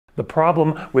The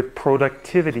problem with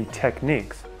productivity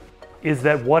techniques is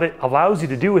that what it allows you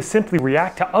to do is simply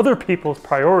react to other people's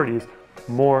priorities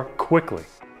more quickly.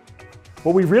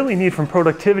 What we really need from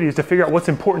productivity is to figure out what's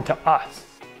important to us,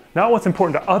 not what's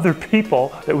important to other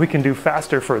people that we can do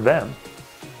faster for them.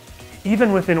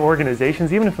 Even within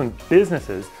organizations, even within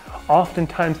businesses,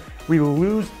 oftentimes we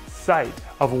lose sight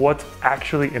of what's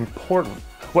actually important,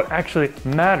 what actually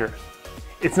matters.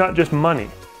 It's not just money.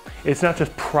 It's not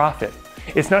just profit.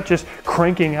 It's not just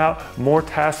cranking out more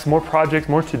tasks, more projects,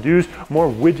 more to-dos,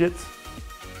 more widgets.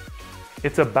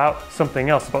 It's about something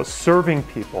else, about serving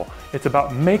people. It's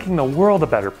about making the world a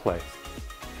better place.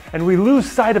 And we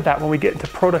lose sight of that when we get into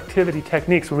productivity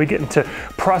techniques, when we get into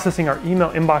processing our email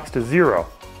inbox to zero.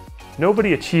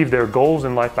 Nobody achieved their goals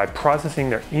in life by processing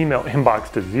their email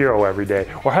inbox to zero every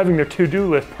day, or having their to-do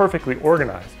list perfectly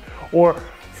organized, or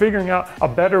figuring out a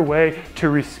better way to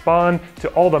respond to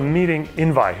all the meeting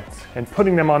invites and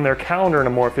putting them on their calendar in a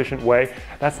more efficient way.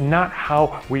 That's not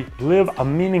how we live a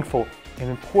meaningful and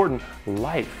important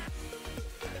life.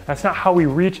 That's not how we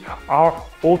reach our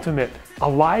ultimate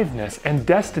aliveness and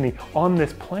destiny on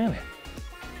this planet.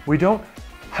 We don't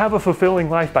have a fulfilling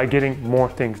life by getting more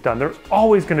things done. There's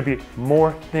always going to be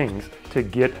more things to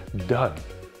get done.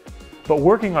 But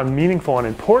working on meaningful and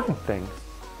important things,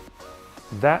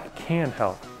 that can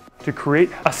help to create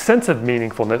a sense of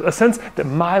meaningfulness, a sense that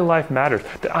my life matters,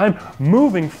 that I'm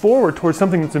moving forward towards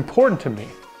something that's important to me.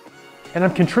 And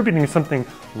I'm contributing to something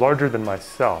larger than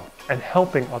myself and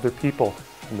helping other people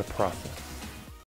in the process.